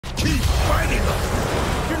Keep fighting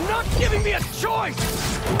us! You're not giving me a choice!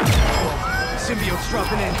 Symbiote's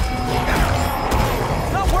dropping in.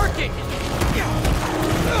 It's not working!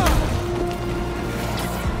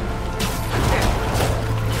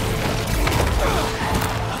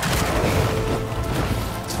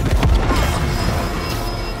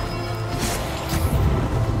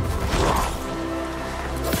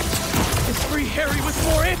 It's free Harry with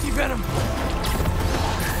more anti-venom!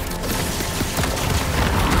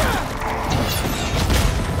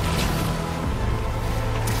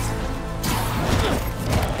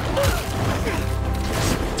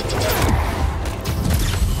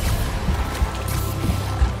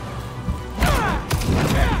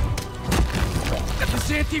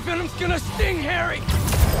 Anti-venom's gonna sting Harry!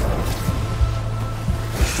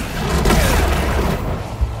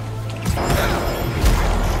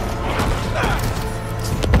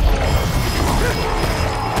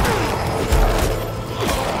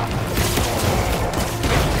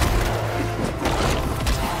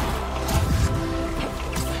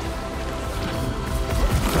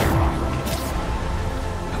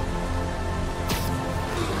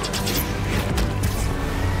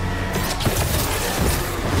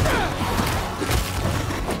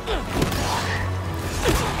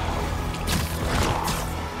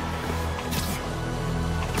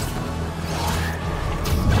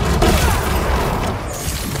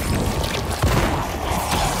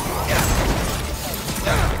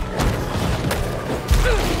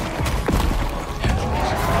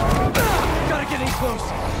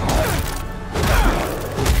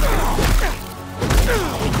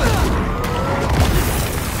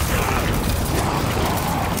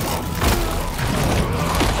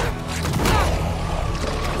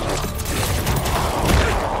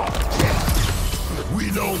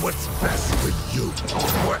 What's best for you,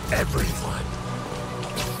 for everyone.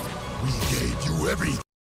 We gave you everything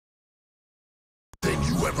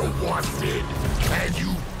you ever wanted, and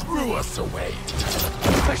you threw us away.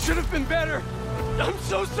 I should have been better. I'm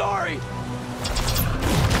so sorry.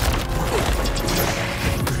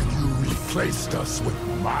 Then you replaced us with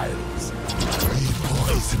Miles. We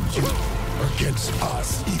poisoned you against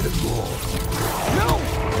us even more. No!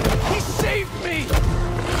 He saved me!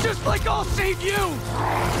 Just like I'll save you!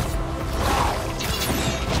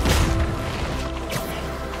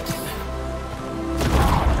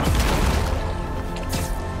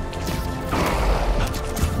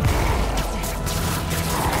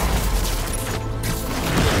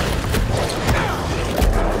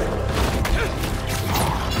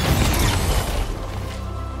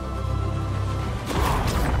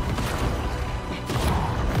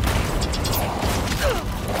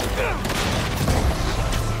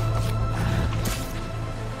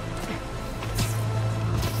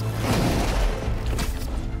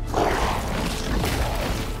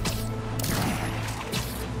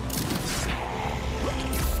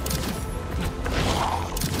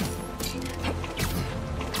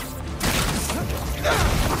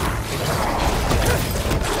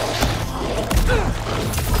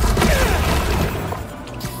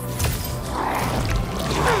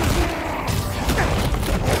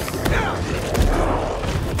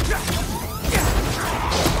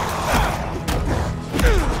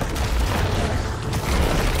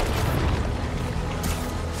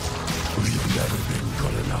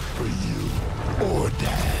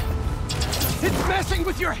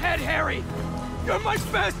 With your head, Harry! You're my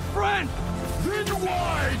best friend! Then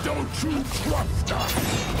why don't you trust us?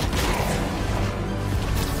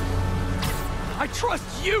 I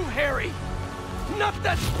trust you, Harry! Not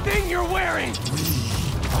that thing you're wearing! We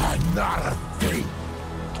are not a thing!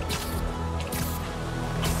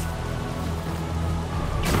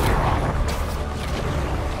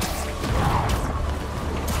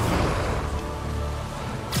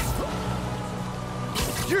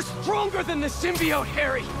 You're stronger than the symbiote,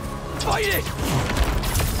 Harry! Fight it!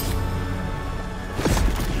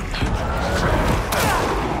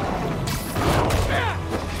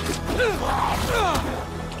 The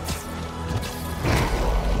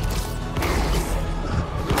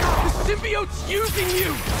symbiote's using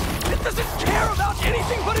you! It doesn't care about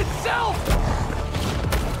anything but itself!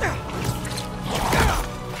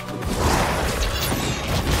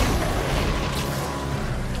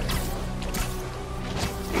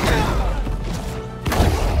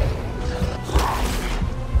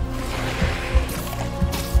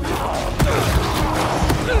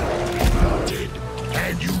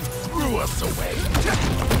 Away.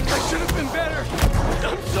 I should have been better.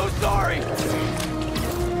 I'm so sorry.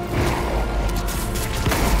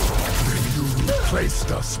 When you replaced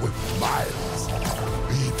us with Miles,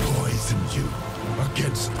 we poisoned you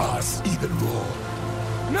against us even more.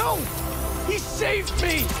 No! He saved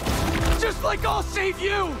me! Just like I'll save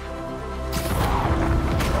you!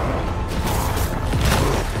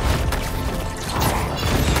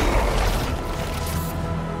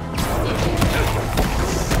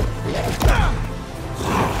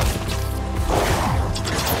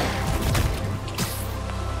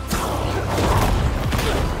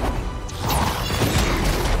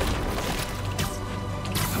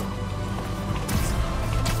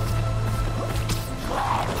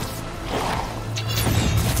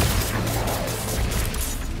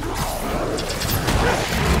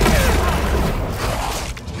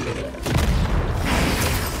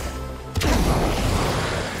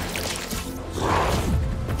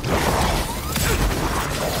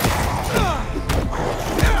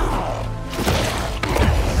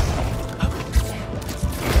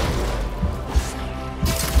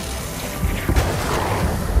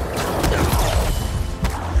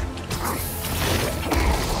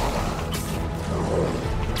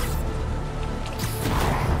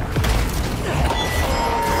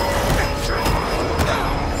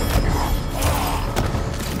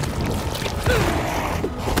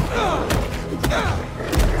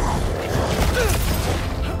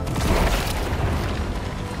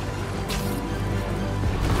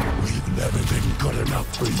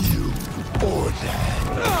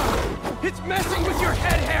 It's messing with your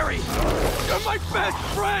head, Harry! You're my best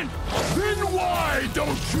friend! Then why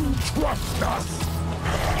don't you trust us?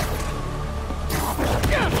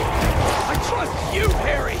 I trust you,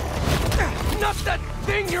 Harry! Not that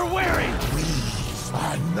thing you're wearing! We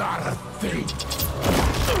are not a thing.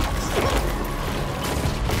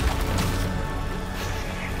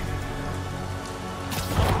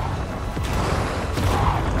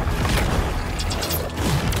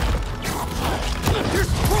 You're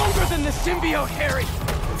stronger than the symbiote, Harry!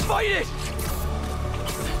 Fight it!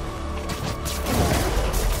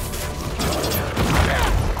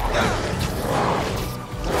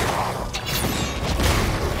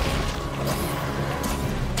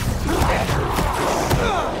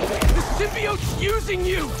 The symbiote's using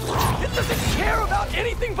you! It doesn't care about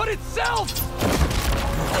anything but itself!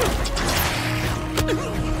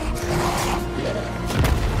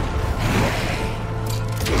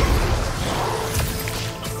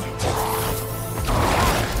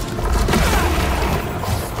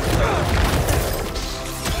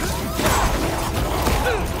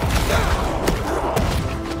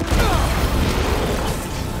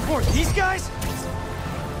 Or these guys?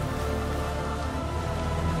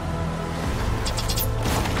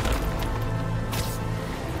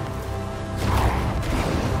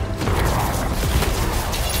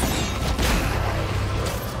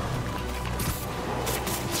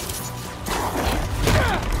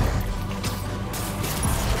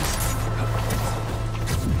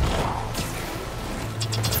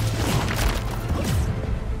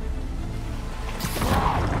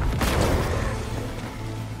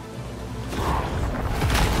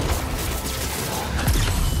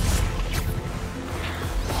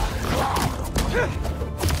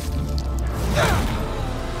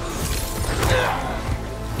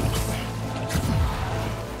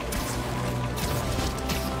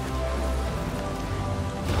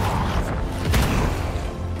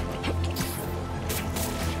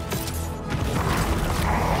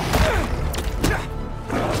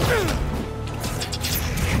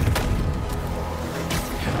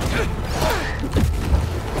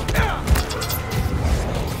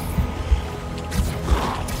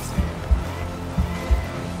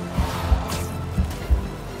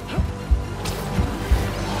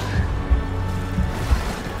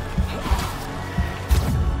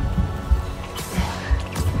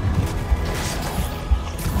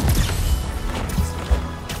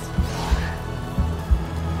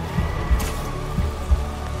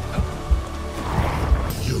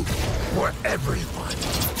 Everyone.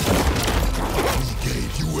 We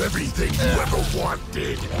gave you everything you ever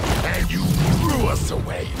wanted, and you threw us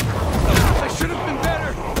away. I should have been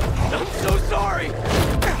better. I'm so sorry.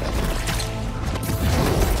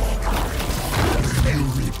 You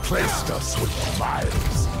replaced us with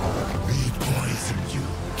Miles. We poisoned you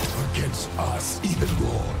against us even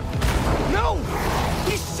more. No!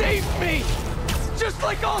 He saved me! Just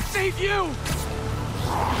like I'll save you!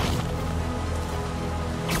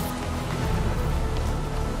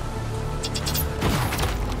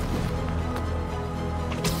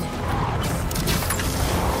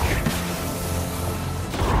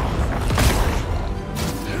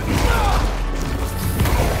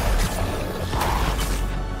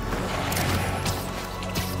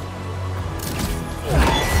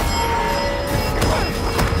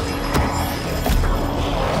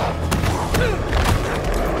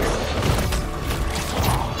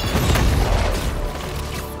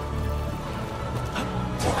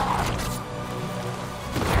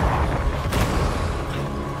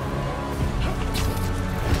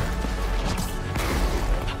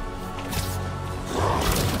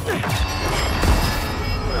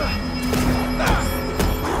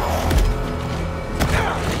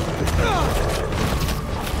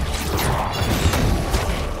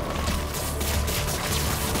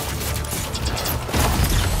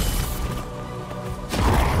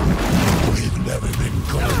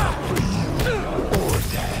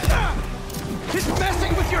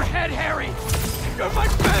 You're my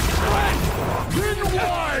best friend! Then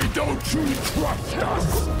why don't you trust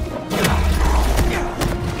us?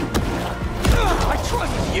 I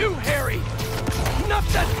trust you, Harry! Not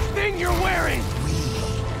that thing you're wearing! We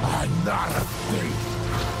are not a thing.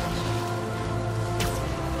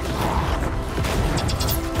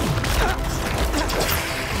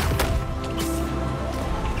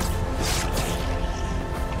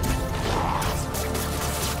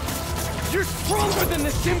 You're stronger than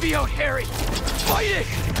the symbiote, Harry! Fight it!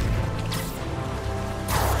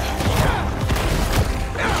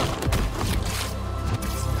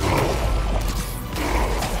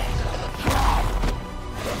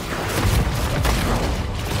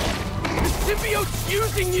 The symbiote's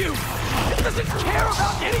using you! It doesn't care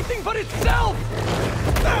about anything but itself!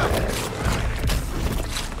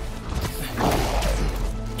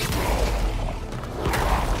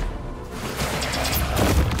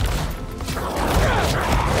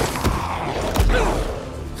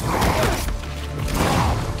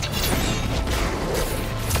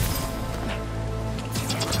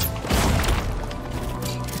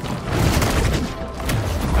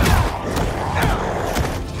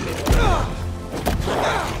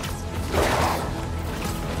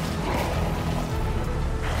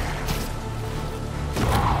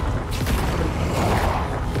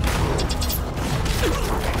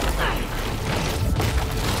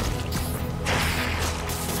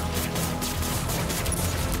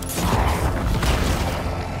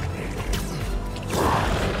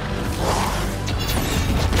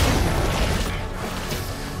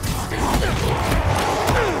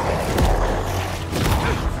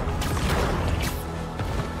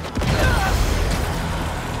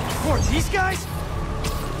 These guys?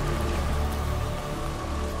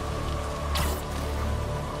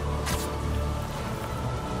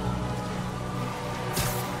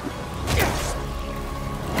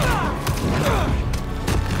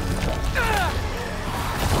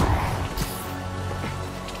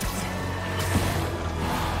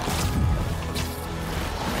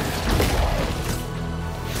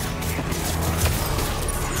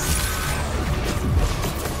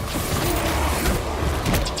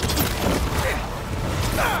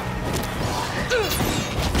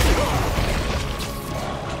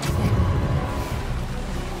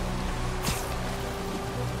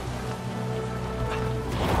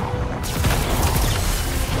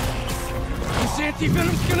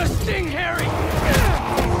 Anti-venom's gonna sting, Harry!